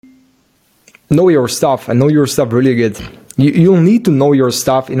know your stuff and know your stuff really good. You'll need to know your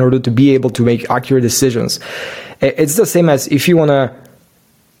stuff in order to be able to make accurate decisions. It's the same as if you want to,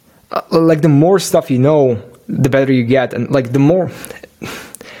 like, the more stuff you know, the better you get. And like the more,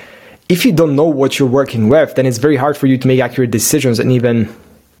 if you don't know what you're working with, then it's very hard for you to make accurate decisions and even,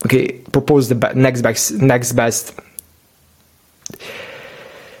 propose the next best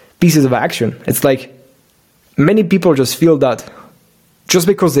pieces of action. It's like many people just feel that just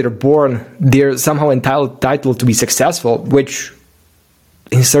because they're born, they're somehow entitled to be successful, which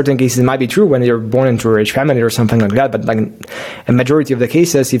in certain cases might be true when you're born into a rich family or something like that. But like a majority of the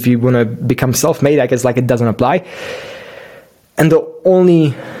cases, if you want to become self-made, I guess like it doesn't apply. And the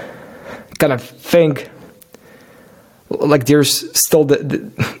only kind of thing, like there's still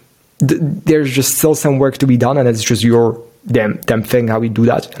there's just still some work to be done, and it's just your damn thing how we do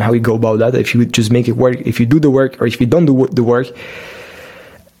that and how we go about that. If you just make it work, if you do the work, or if you don't do the work.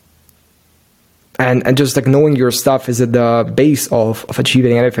 And just like knowing your stuff is at the base of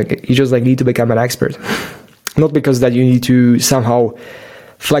achieving anything. You just like need to become an expert. Not because that you need to somehow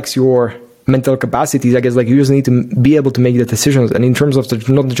flex your mental capacities. I guess like you just need to be able to make the decisions. And in terms of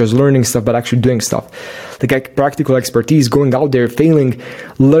not just learning stuff, but actually doing stuff. Like practical expertise, going out there, failing,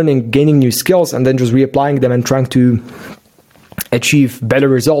 learning, gaining new skills, and then just reapplying them and trying to achieve better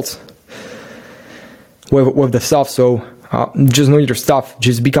results with the stuff. So just know your stuff.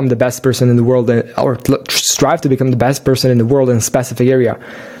 Just become the best person in the world, or strive to become the best person in the world in a specific area.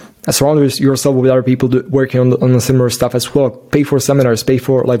 Surround yourself with other people working on the similar stuff as well. Pay for seminars. Pay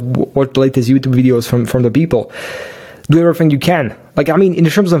for like what latest YouTube videos from the people. Do everything you can. Like I mean, in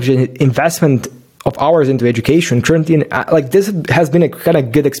terms of investment of hours into education, currently, like this has been a kind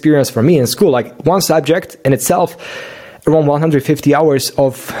of good experience for me in school. Like one subject in itself, around 150 hours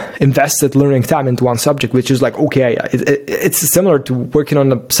of invested learning time into one subject, which is like, okay, it's similar to working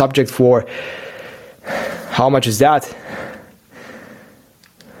on a subject for, how much is that?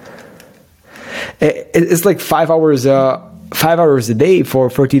 It's like 5 hours a day for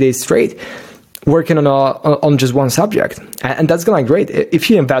 30 days straight, working on just one subject. And that's gonna be great. If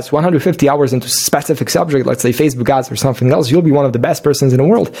you invest 150 hours into a specific subject, let's say Facebook ads or something else, you'll be one of the best persons in the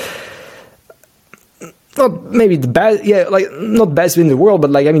world. Not maybe the best, like not best in the world,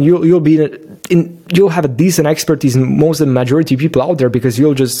 but like I mean, you'll be you'll have a decent expertise in most of the majority of people out there because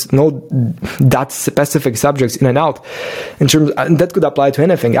you'll just know that specific subjects in and out. In terms, and that could apply to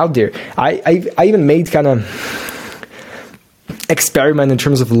anything out there. I even made kind of experiment in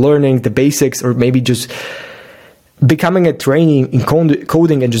terms of learning the basics, or maybe just becoming a trainee in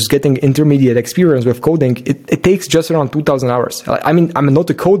coding and just getting intermediate experience with coding. It takes just around 2,000 hours. I mean, I'm not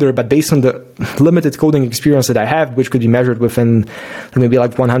a coder, but based on the limited coding experience that I have, which could be measured within maybe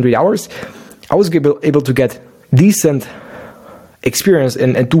like 100 hours, I was able to get decent experience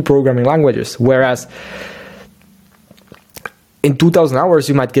in 2 programming languages. Whereas in 2,000 hours,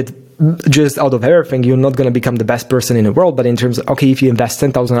 you might get just out of everything. You're not going to become the best person in the world, but in terms of, okay, if you invest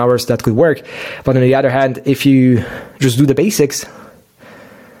 10,000 hours, that could work. But on the other hand, if you just do the basics,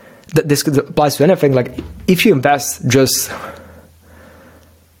 this could apply to anything. Like if you invest just,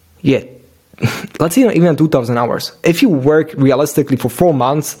 let's say even 2,000 hours. If you work realistically for 4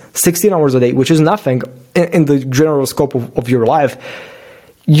 months, 16 hours a day, which is nothing in the general scope of your life,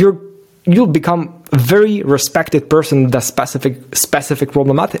 you'll become a very respected person in that specific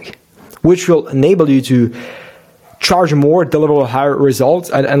problematic, which will enable you to charge more, deliver higher results,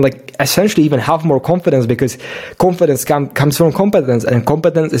 and like essentially even have more confidence, because confidence comes from competence, and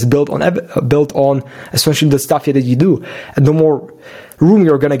competence is built on essentially the stuff that you do. And the more room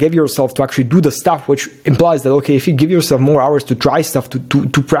you're going to give yourself to actually do the stuff, which implies that, okay, if you give yourself more hours to try stuff,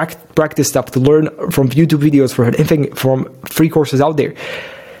 to practice stuff, to learn from YouTube videos, from anything, from free courses out there,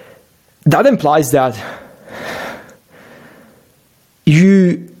 that implies that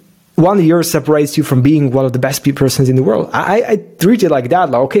 1 year separates you from being one of the best persons in the world. I treat it like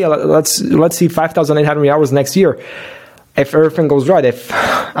that. Like, okay, let's see 5,800 hours next year. If everything goes right,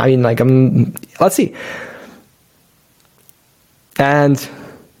 let's see. And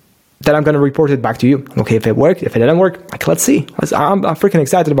then I'm going to report it back to you. Okay, if it worked, if it didn't work, like, let's see. I'm freaking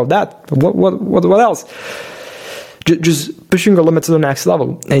excited about that. What else? Just pushing your limits to the next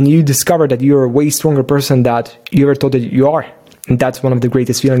level, and you discover that you're a way stronger person than you ever thought that you are, and that's one of the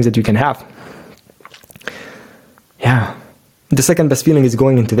greatest feelings that you can have. Yeah, the second best feeling is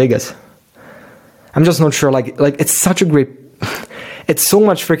going into Vegas. I'm just not sure. Like it's such a great. It's so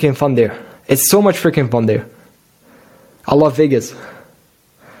much freaking fun there. It's so much freaking fun there. I love Vegas.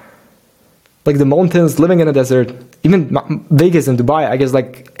 Like the mountains, living in a desert, even Vegas and Dubai. I guess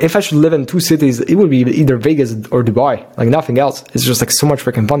like if I should live in 2 cities, it would be either Vegas or Dubai, like nothing else. It's just like so much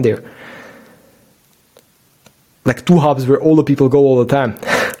freaking fun there. like two hubs where all the people go all the time.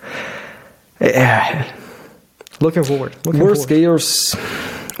 Looking forward. Worst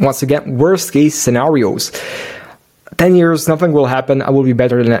case scenarios. 10 years, nothing will happen. I will be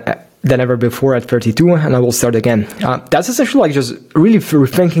better than ever before at 32, and I will start again. That's essentially like just really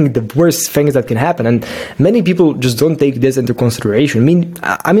rethinking the worst things that can happen, and many people just don't take this into consideration.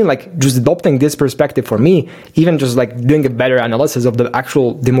 I mean, like just adopting this perspective for me, even just like doing a better analysis of the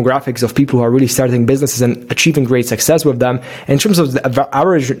actual demographics of people who are really starting businesses and achieving great success with them. In terms of the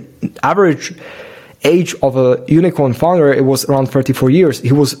average age of a unicorn founder, it was around 34 years.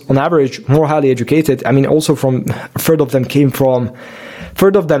 He was on average more highly educated. I mean, also a third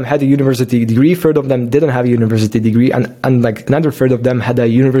of them had a university degree, third of them didn't have a university degree, and like another third of them had a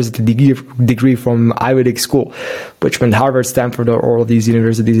university degree from Ivy League school, which meant Harvard, Stanford, or all of these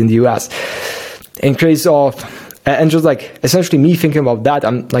universities in the US. In case of, and just like essentially me thinking about that,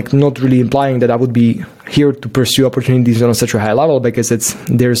 I'm like not really implying that I would be here to pursue opportunities on such a high level, because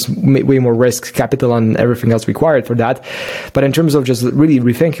there's way more risk, capital, and everything else required for that. But in terms of just really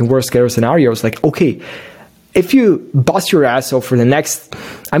rethinking worst case scenarios, like, okay, if you bust your ass off for the next,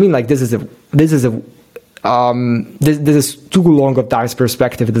 I mean, like this is too long of time's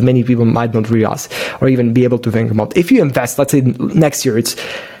perspective that many people might not realize or even be able to think about. If you invest, let's say next year, it's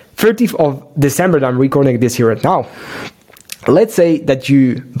 30th of December that I'm recording this here right now. Let's say that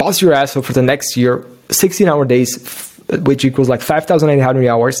you bust your ass off for the next year, 16-hour days, which equals like 5,800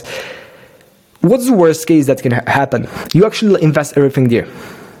 hours. What's the worst case that can happen? You actually invest everything there.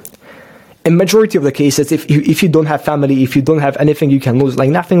 In majority of the cases, if you don't have family, if you don't have anything you can lose,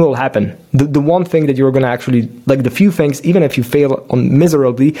 like nothing will happen. The one thing that you're going to actually, like the few things, even if you fail on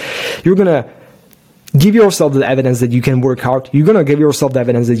miserably, you're going to give yourself the evidence that you can work hard. You're going to give yourself the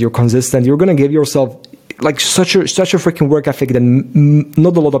evidence that you're consistent. You're going to give yourself like such a freaking work ethic that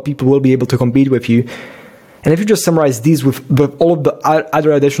not a lot of people will be able to compete with you. And if you just summarize these with all of the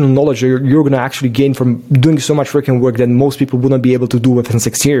other additional knowledge you're going to actually gain from doing so much freaking work that most people wouldn't be able to do within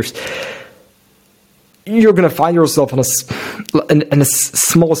 6 years, you're going to find yourself in a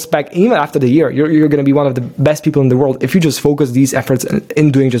small speck. Even after the year, you're going to be one of the best people in the world if you just focus these efforts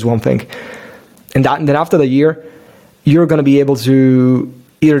in doing just one thing. And then after the year, you're going to be able to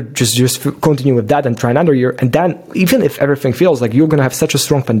either just continue with that and try another year. And then even if everything fails, like you're going to have such a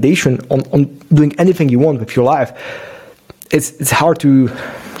strong foundation on doing anything you want with your life. It's hard to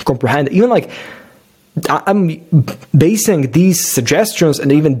comprehend. Even like I'm basing these suggestions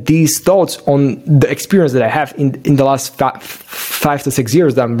and even these thoughts on the experience that I have in the last 5 to 6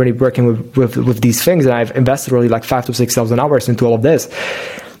 years that I'm really working with these things, and I've invested really like 5,000 to 6,000 hours into all of this.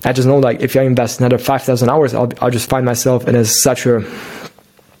 I just know like if I invest another 5,000 hours, I'll just find myself in such a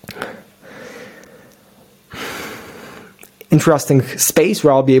interesting space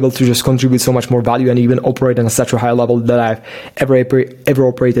where I'll be able to just contribute so much more value and even operate on such a high level that I've ever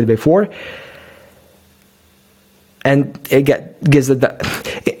operated before. And it gives it that.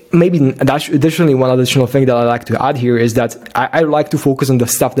 Maybe additionally, one additional thing that I like to add here is that I like to focus on the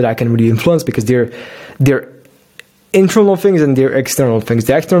stuff that I can really influence, because they're internal things and they're external things.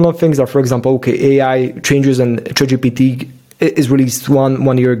 The external things are, for example, okay, AI changes and ChatGPT is released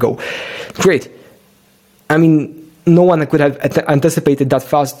one year ago. Great. I mean, no one could have anticipated that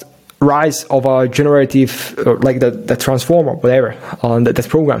fast rise of a generative, like the transformer, whatever, on that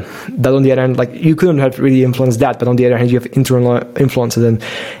program. That on the other hand, like you couldn't have really influenced that, but on the other hand, you have internal influences and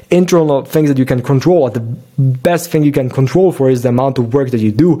internal things that you can control. The best thing you can control for is the amount of work that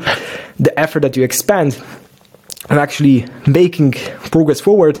you do, the effort that you expend, and actually making progress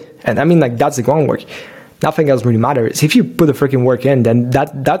forward. And I mean, like that's the groundwork. Nothing else really matters. If you put the freaking work in, then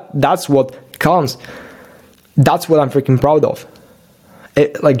that's what counts. That's what I'm freaking proud of.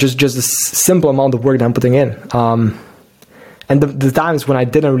 Like just a simple amount of work that I'm putting in. And the times when I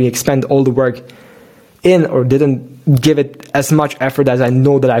didn't really expend all the work in, or didn't give it as much effort as I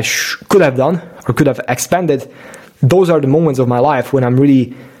know that I could have done or could have expended, those are the moments of my life when I'm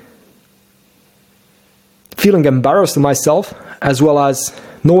really feeling embarrassed of myself, as well as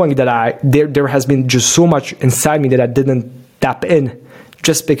knowing that there has been just so much inside me that I didn't tap in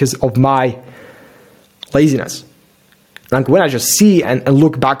just because of my laziness. Like when I just see and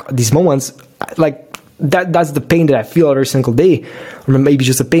look back at these moments, like that's the pain that I feel every single day, or maybe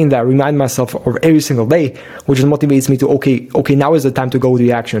just a pain that I remind myself of every single day, which motivates me to okay, now is the time to go to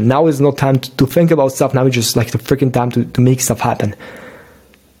the action. Now is not time to think about stuff. Now is just like the freaking time to make stuff happen.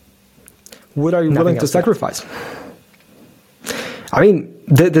 What are you willing to sacrifice? I mean,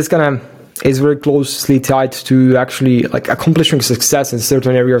 this kind of is very closely tied to actually like accomplishing success in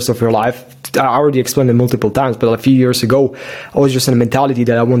certain areas of your life, I already explained it multiple times, but a few years ago, I was just in a mentality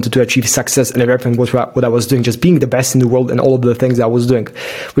that I wanted to achieve success in everything what I was doing, just being the best in the world in all of the things I was doing,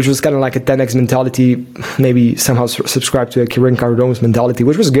 which was kind of like a 10x mentality, maybe somehow subscribed to a Kieran Cardone's mentality,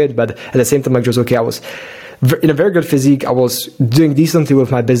 which was good, but at the same time, like, just, okay, I was in a very good physique, I was doing decently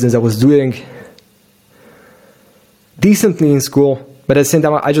with my business, I was doing decently in school, but at the same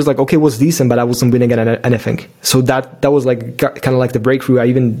time, I just like, okay, it was decent, but I wasn't winning at anything. So that was like kind of like the breakthrough. I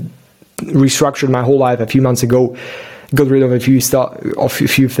even restructured my whole life a few months ago, got rid of a few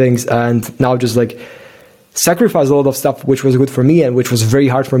things, and now just like sacrifice a lot of stuff which was good for me and which was very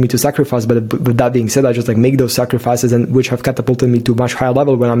hard for me to sacrifice. But with that being said, I just like make those sacrifices, and which have catapulted me to a much higher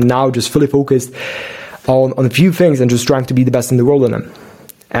level when I'm now just fully focused on a few things and just trying to be the best in the world in them.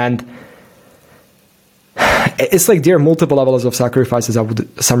 And it's like there are multiple levels of sacrifices. I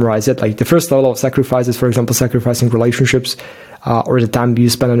would summarize it. Like the first level of sacrifices, for example, sacrificing relationships, or the time you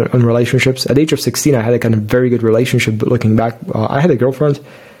spend on relationships. At the age of 16, I had a kind of very good relationship, but looking back, I had a girlfriend.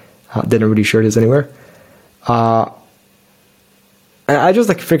 Didn't really share this anywhere. And I just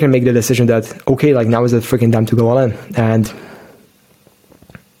like freaking make the decision that, okay, like now is the freaking time to go all in. And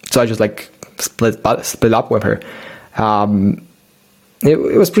so I just like split up with her.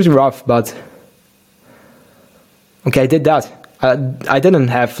 It was pretty rough, but okay, I did that. I didn't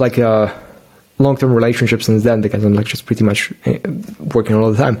have like a long-term relationship since then, because I'm like just pretty much working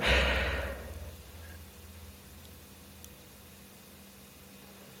all the time.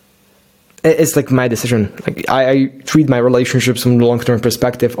 It's like my decision. Like I treat my relationships from the long-term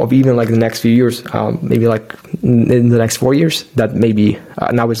perspective of even like the next few years, maybe like in the next 4 years, that maybe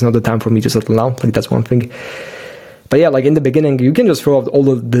now it's not the time for me to settle down. Like that's one thing. But yeah, like in the beginning, you can just throw out all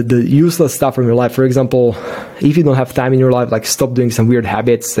the useless stuff from your life. For example, if you don't have time in your life, like stop doing some weird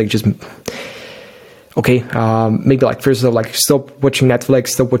habits, like just, okay, maybe like first of all, like stop watching Netflix,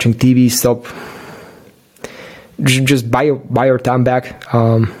 stop watching TV, just buy your time back.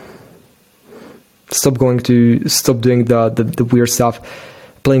 Stop doing the weird stuff,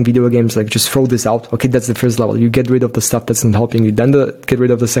 playing video games, like just throw this out. Okay, that's the first level. You get rid of the stuff that's not helping you. Then get rid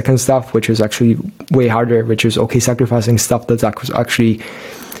of the second stuff, which is actually way harder, which is, okay, sacrificing stuff that's actually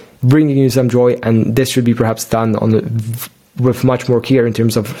bringing you some joy. And this should be perhaps done with much more care in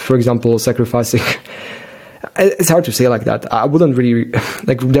terms of, for example, sacrificing. It's hard to say like that. I wouldn't really,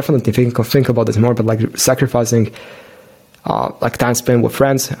 like, definitely think about this more, but like sacrificing like time spent with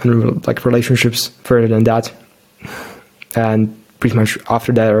friends and like relationships further than that. And pretty much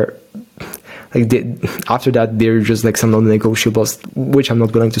after that, there are just like some non-negotiables, which I'm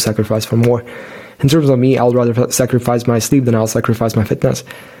not willing to sacrifice for more. In terms of me, I'll rather sacrifice my sleep than I'll sacrifice my fitness.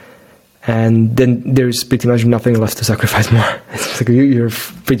 And then there's pretty much nothing left to sacrifice more. It's like you're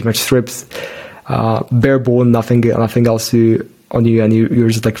pretty much stripped, bare bone, nothing else on you, and you're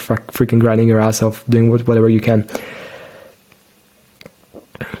just like freaking grinding your ass off, doing whatever you can.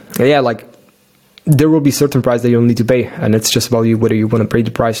 Yeah, like there will be certain price that you'll need to pay, and it's just about you whether you want to pay the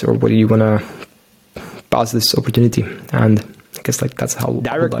price or whether you want to pass this opportunity. And I guess like that's how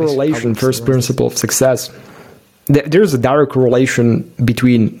direct correlation, first principle of success. There's a direct correlation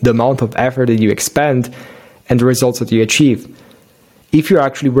between the amount of effort that you expend and the results that you achieve. If you're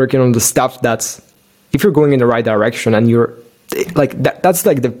actually working on the stuff if you're going in the right direction and you're like that's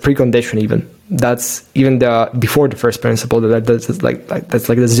like the precondition even. That's even before the first principle. That's like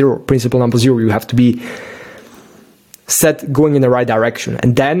the zero principle number 0. You have to be set going in the right direction,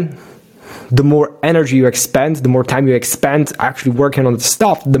 and then the more energy you expend, the more time you expend actually working on the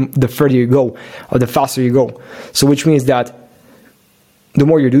stuff, the further you go, or the faster you go. So which means that the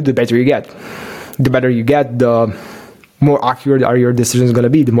more you do, the better you get. The better you get, the more accurate are your decisions going to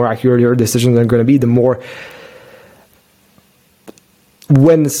be. The more accurate your decisions are going to be, the more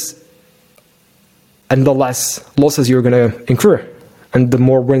wins and the less losses you're going to incur. And the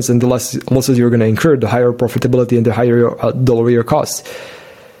more wins and the less losses you're going to incur, the higher profitability and the higher the lower your costs,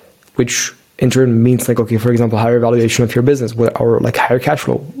 which in turn means like, okay, for example, higher valuation of your business or like higher cash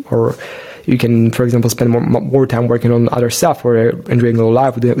flow, or you can, for example, spend more time working on other stuff or enjoying your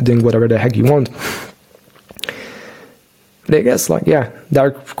life, doing whatever the heck you want. But I guess like, yeah,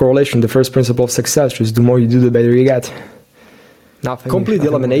 direct correlation, the first principle of success, just the more you do, the better you get. Complete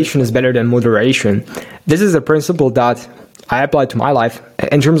elimination is better than moderation. This is a principle that I apply to my life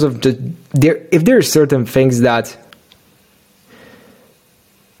in terms of if there are certain things that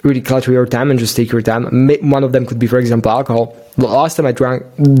really clutter your time and just take your time. One of them could be, for example, alcohol. The last time I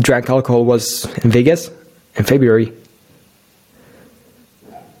drank alcohol was in Vegas in February.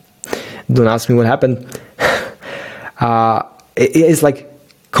 Don't ask me what happened. It is like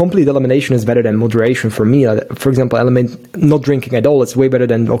complete elimination is better than moderation for me. For example, not drinking at all, it's way better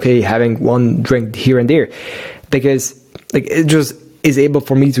than, having one drink here and there, because like it just is able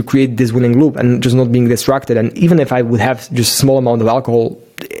for me to create this winning loop and just not being distracted. And even if I would have just a small amount of alcohol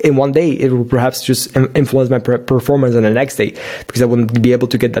in one day, it will perhaps just influence my performance on the next day, because I wouldn't be able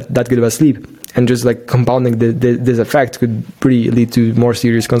to get that good of a sleep. And just like compounding this effect could pretty lead to more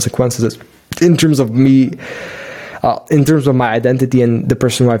serious consequences in terms of me, in terms of my identity and the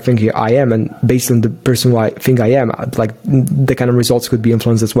person who I think I am. And based on the person who I think I am, like the kind of results could be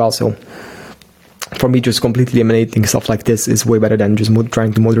influenced as well. So for me, just completely eliminating stuff like this is way better than just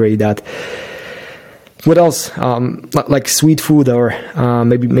trying to moderate that. What else? Like sweet food, or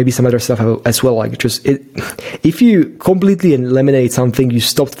maybe some other stuff as well. Like if you completely eliminate something, you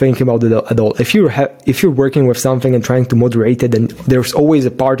stop thinking about it at all. If you're working with something and trying to moderate it, then there's always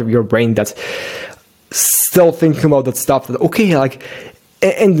a part of your brain that's still thinking about that stuff. That like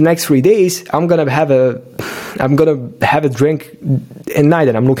in the next 3 days, I'm gonna have a drink at night,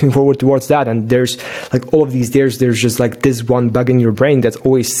 and I'm looking forward towards that. And there's like all of these there's just like this one bug in your brain that's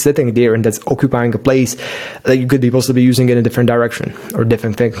always sitting there and that's occupying a place that you could be possibly using in a different direction or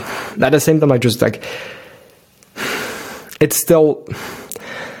different thing. At the same time, I just like, it's still,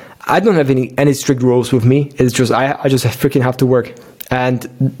 I don't have any strict rules with me. It's just I just freaking have to work, and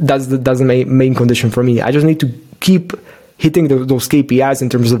that's the main condition for me. I just need to keep hitting those KPIs in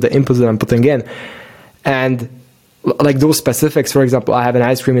terms of the inputs that I'm putting in. And like those specifics, for example, I have an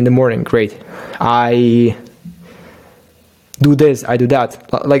ice cream in the morning, great. I do this, I do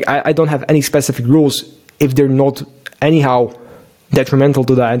that. Like I don't have any specific rules if they're not anyhow detrimental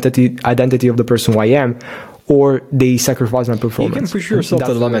to the identity of the person who I am, or they sacrifice my performance. You can push yourself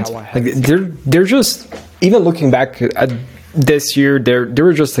to the limit. Like they're just, even looking back at this year, there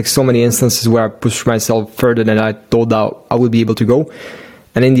were just like so many instances where I pushed myself further than I thought that I would be able to go.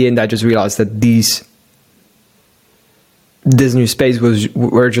 And in the end, I just realized that this new space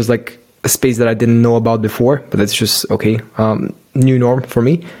were just like a space that I didn't know about before, but it's just new norm for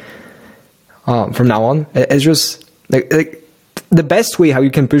me from now on. It's just like the best way how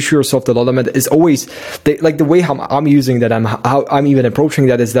you can push yourself to the limit is always the way how I'm using that, how I'm even approaching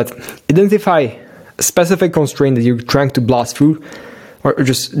that, is that identify a specific constraint that you're trying to blast through, or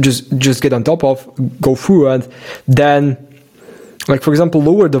just get on top of, go through, and then, like, for example,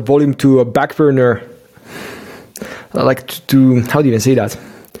 lower the volume to a back burner, like to how do you even say that?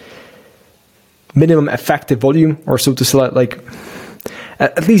 Minimum effective volume, or so to select, like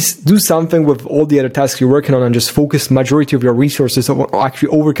at least do something with all the other tasks you're working on and just focus majority of your resources on actually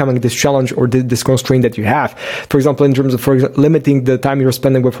overcoming this challenge or this constraint that you have. For example, in terms of limiting the time you're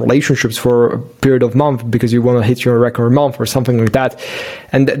spending with relationships for a period of month because you want to hit your record month or something like that.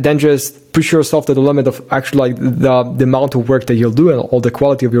 And then just push yourself to the limit of actually like the amount of work that you'll do and all the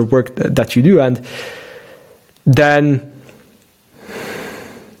quality of your work that you do. And then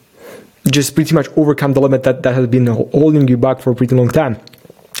just pretty much overcome the limit that has been holding you back for a pretty long time.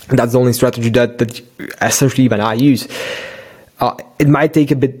 And that's the only strategy that essentially even I use. It might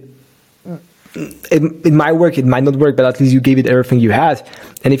take a bit, it might work, it might not work, but at least you gave it everything you had.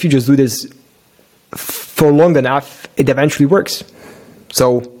 And if you just do this for long enough, it eventually works.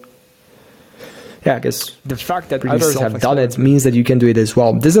 So yeah, I guess the fact that others have done it means that you can do it as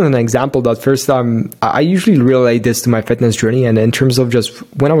well. This is an example that first time I usually relate this to my fitness journey. And in terms of just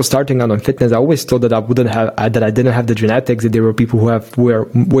when I was starting out on fitness, I always thought that I didn't have the genetics, that there were people who were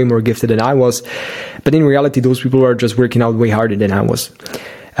way more gifted than I was. But in reality, those people were just working out way harder than I was.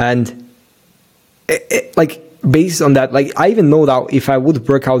 And like, based on that, like, I even know that if I would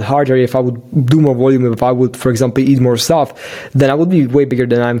work out harder, if I would do more volume, if I would, for example, eat more stuff, then I would be way bigger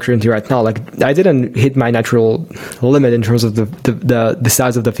than I'm currently right now. Like, I didn't hit my natural limit in terms of the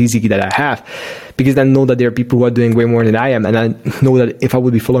size of the physique that I have, because I know that there are people who are doing way more than I am, and I know that if I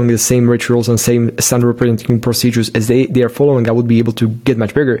would be following the same rituals and same standard operating procedures as they are following, I would be able to get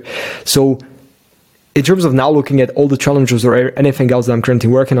much bigger. So in terms of now looking at all the challenges or anything else that I'm currently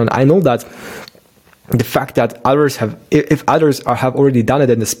working on, I know that the fact that others have, if others have already done it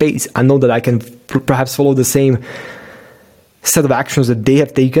in the space, I know that I can perhaps follow the same set of actions that they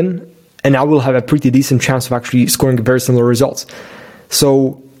have taken, and I will have a pretty decent chance of actually scoring very similar results.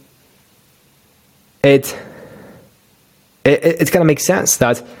 So it kind of makes sense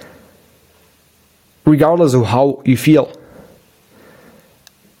that regardless of how you feel,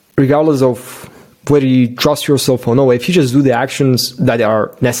 regardless of whether you trust yourself or no, if you just do the actions that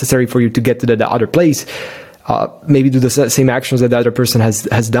are necessary for you to get to the other place, maybe do the same actions that the other person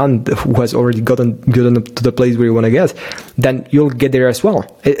has done, who has already gotten to the place where you want to get, then you'll get there as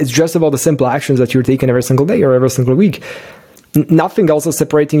well. It's just about the simple actions that you're taking every single day or every single week. nothing else is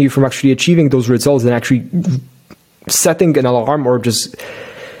separating you from actually achieving those results than actually setting an alarm or just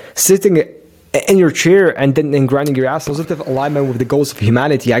sitting in your chair and then grinding your ass. Positive alignment with the goals of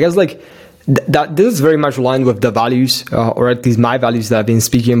humanity. I guess like that this is very much aligned with the values, or at least my values that I've been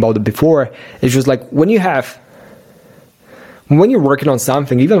speaking about before. It's just like when you're working on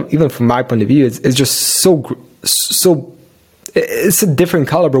something, even from my point of view, it's just so it's a different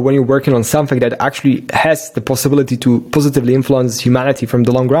caliber when you're working on something that actually has the possibility to positively influence humanity from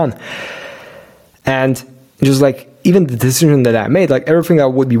the long run. And just like even the decision that I made, like everything I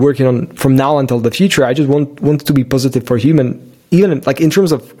would be working on from now until the future, I just want to be positive for human, even like in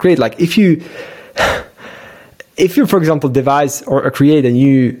terms of create, like if you, for example, devise or create a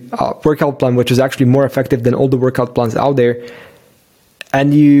new workout plan, which is actually more effective than all the workout plans out there,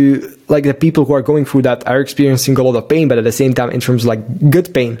 and you, like the people who are going through that are experiencing a lot of pain, but at the same time, in terms of like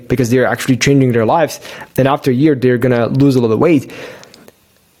good pain, because they're actually changing their lives, then after a year, they're going to lose a lot of weight.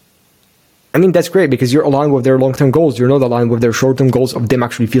 I mean, that's great because you're aligned with their long-term goals. You're not aligned with their short-term goals of them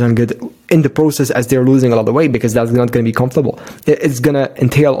actually feeling good in the process as they're losing a lot of weight, because that's not going to be comfortable. It's going to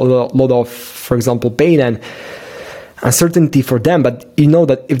entail a lot of, for example, pain and uncertainty for them, but you know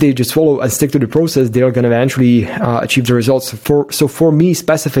that if they just follow and stick to the process, they're going to eventually achieve the results. So for me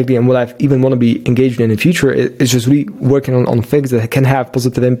specifically, and what I even want to be engaged in the future, is just really working on things that can have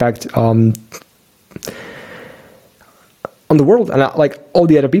positive impact on the world, and like all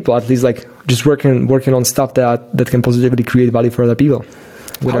the other people, at least like just working on stuff that can positively create value for other people.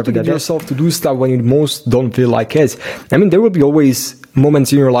 How to get yourself to do stuff when you most don't feel like it. I mean, there will be always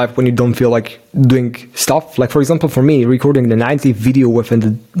moments in your life when you don't feel like doing stuff. Like, for example, for me, recording the 90th video within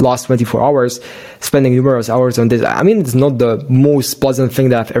the last 24 hours, spending numerous hours on this. I mean, it's not the most pleasant thing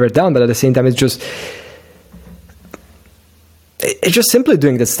that I've ever done, but at the same time, it's just simply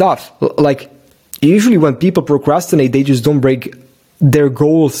doing the stuff. Like, usually when people procrastinate, they just don't break their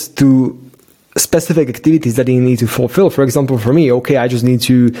goals to specific activities that they need to fulfill. For example, for me, okay, I just need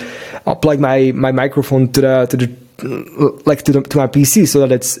to plug my microphone to my PC so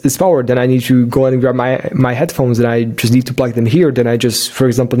that it's powered. Then I need to go and grab my headphones, and I just need to plug them here. Then I just, for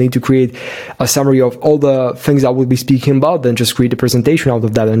example, need to create a summary of all the things I will be speaking about. Then just create a presentation out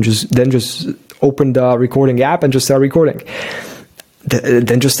of that, and then just open the recording app and just start recording.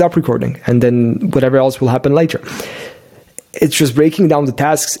 Then just stop recording, and then whatever else will happen later. It's just breaking down the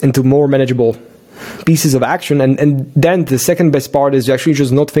tasks into more manageable pieces of action, and then the second best part is actually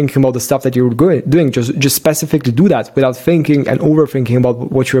just not thinking about the stuff that you're doing. Just specifically do that without thinking and overthinking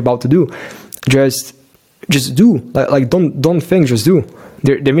about what you're about to do. Just do. Like don't think, just do.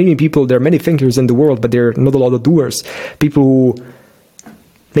 There are many people, there are many thinkers in the world, but there are not a lot of doers. People who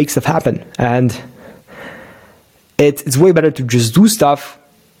make stuff happen, and it's way better to just do stuff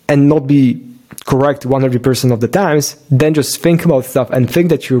and not be correct 100% of the times than just think about stuff and think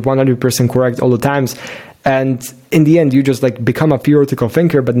that you're 100% correct all the times, and in the end you just like become a theoretical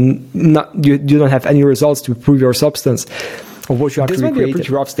thinker, but you don't have any results to prove your substance of what you actually created. This might be a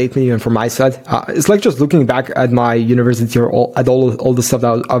pretty rough statement even from my side. It's like just looking back at my university or at all the stuff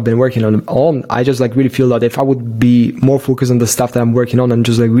that I've been working on. I just like really feel that if I would be more focused on the stuff that I'm working on and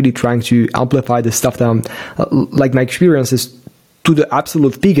just like really trying to amplify the stuff that I'm like my experiences to the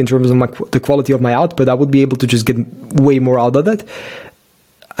absolute peak in terms of the quality of my output, I would be able to just get way more out of it.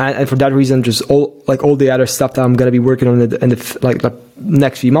 And for that reason, just all the other stuff that I'm going to be working on in the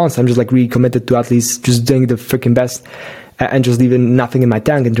next few months, I'm just like really committed to at least just doing the freaking best and just leaving nothing in my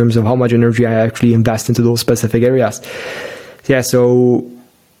tank in terms of how much energy I actually invest into those specific areas. Yeah, so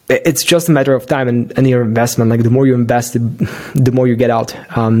it's just a matter of time and your investment. Like the more you invest, the more you get out.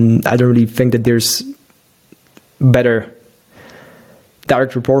 I don't really think that there's better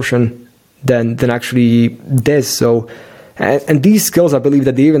direct proportion than actually this. So, and these skills, I believe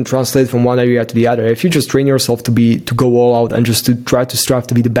that they even translate from one area to the other. If you just train yourself to go all out and just to try to strive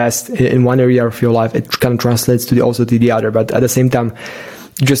to be the best in one area of your life, it kind of translates also to the other. But at the same time,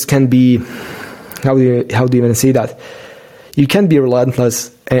 you just can be, how do you even say that? You can be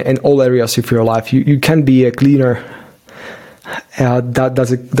relentless in all areas of your life. You can be a cleaner.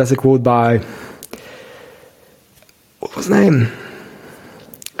 That's a quote by, what was his name?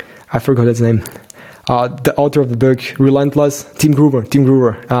 I forgot his name. The author of the book Relentless, Tim Grover,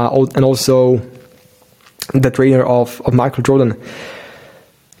 and also the trainer of Michael Jordan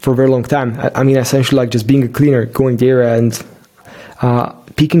for a very long time. I mean, essentially like just being a cleaner, going there and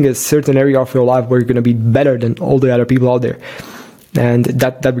picking a certain area of your life where you're going to be better than all the other people out there. And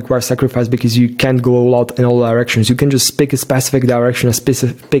that requires sacrifice, because you can't go all out in all directions. You can just pick a specific direction,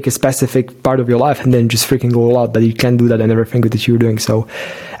 pick a specific part of your life, and then just freaking go all out. But you can't do that in everything that you're doing. So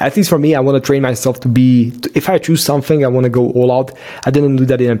at least for me, I want to train myself to be, if I choose something, I want to go all out. I didn't do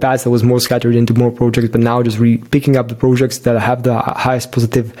that in the past. I was more scattered into more projects, but now just picking up the projects that have the highest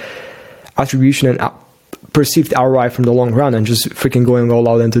positive attribution and perceived ROI from the long run, and just freaking going all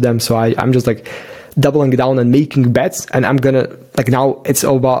out into them. So I'm just like doubling down and making bets, and I'm gonna, like, now it's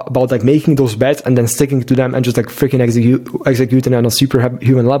all about like making those bets and then sticking to them and just like freaking executing on a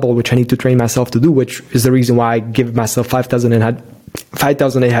superhuman level, which I need to train myself to do, which is the reason why I give myself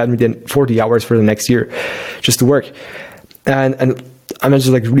 5,840 hours for the next year just to work. And I'm just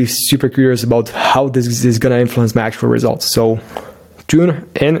like really super curious about how this is gonna influence my actual results. So tune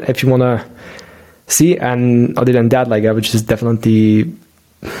in if you wanna see. And other than that, like, I would just definitely,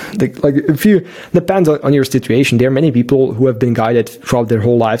 like if you, depends on your situation. There are many people who have been guided throughout their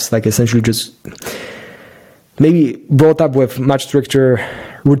whole lives, like essentially just maybe brought up with much stricter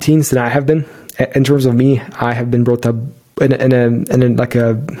routines than I have been. In terms of me, I have been brought up in like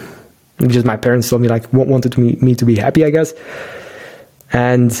a, just my parents told me, like, wanted me to be happy, I guess.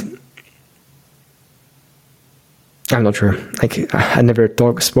 And I'm not sure. Like, I never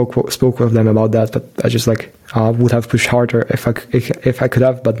spoke with them about that, but I just like would have pushed harder if I could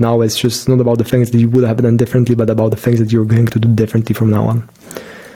have. But now it's just not about the things that you would have done differently, but about the things that you're going to do differently from now on.